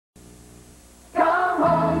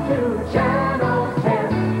home to Channel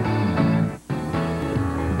 10.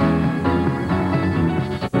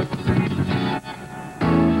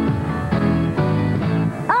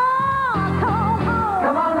 Oh, come home.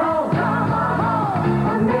 Come on home. Come on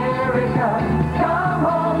home. America, come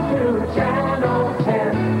home to Channel 10.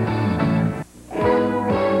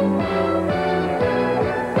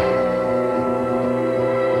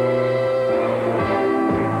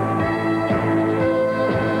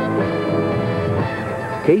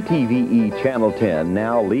 KTVE Channel 10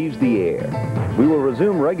 now leaves the air. We will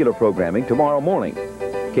resume regular programming tomorrow morning.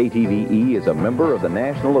 KTVE is a member of the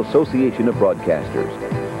National Association of Broadcasters.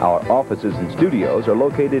 Our offices and studios are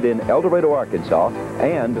located in El Dorado, Arkansas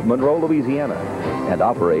and Monroe, Louisiana, and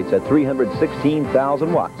operates at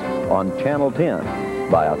 316,000 watts on Channel 10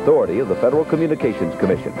 by authority of the Federal Communications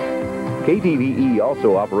Commission. KTVE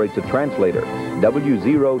also operates a translator,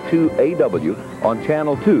 W02AW, on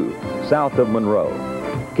Channel 2, south of Monroe.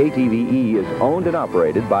 KTVE is owned and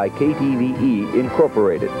operated by KTVE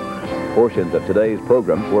Incorporated. Portions of today's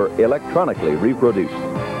programs were electronically reproduced.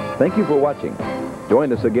 Thank you for watching.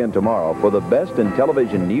 Join us again tomorrow for the best in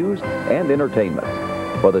television news and entertainment.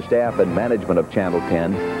 For the staff and management of Channel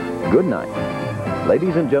 10, good night.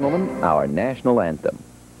 Ladies and gentlemen, our national anthem.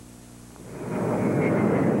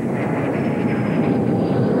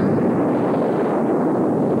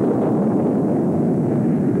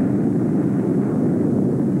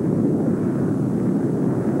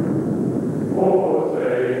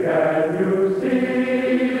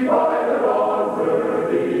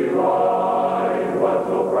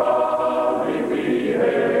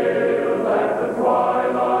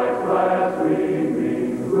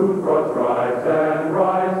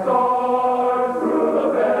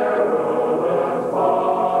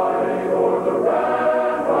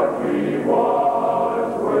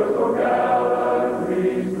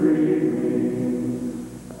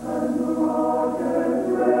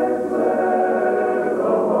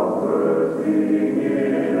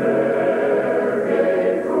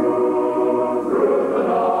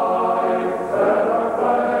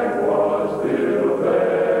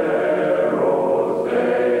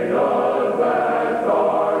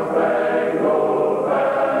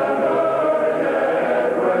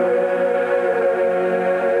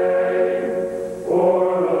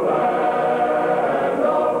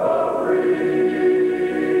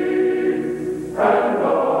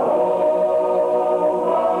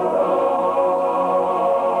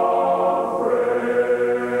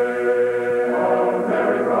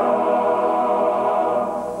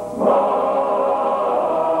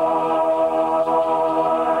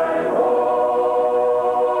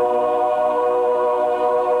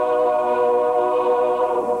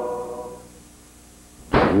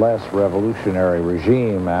 Less revolutionary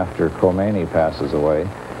regime after Khomeini passes away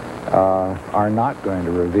are not going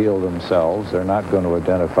to reveal themselves. They're not going to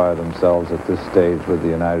identify themselves at this stage with the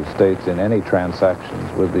United States in any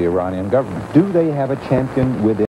transactions with the Iranian government. Do they have a champion within?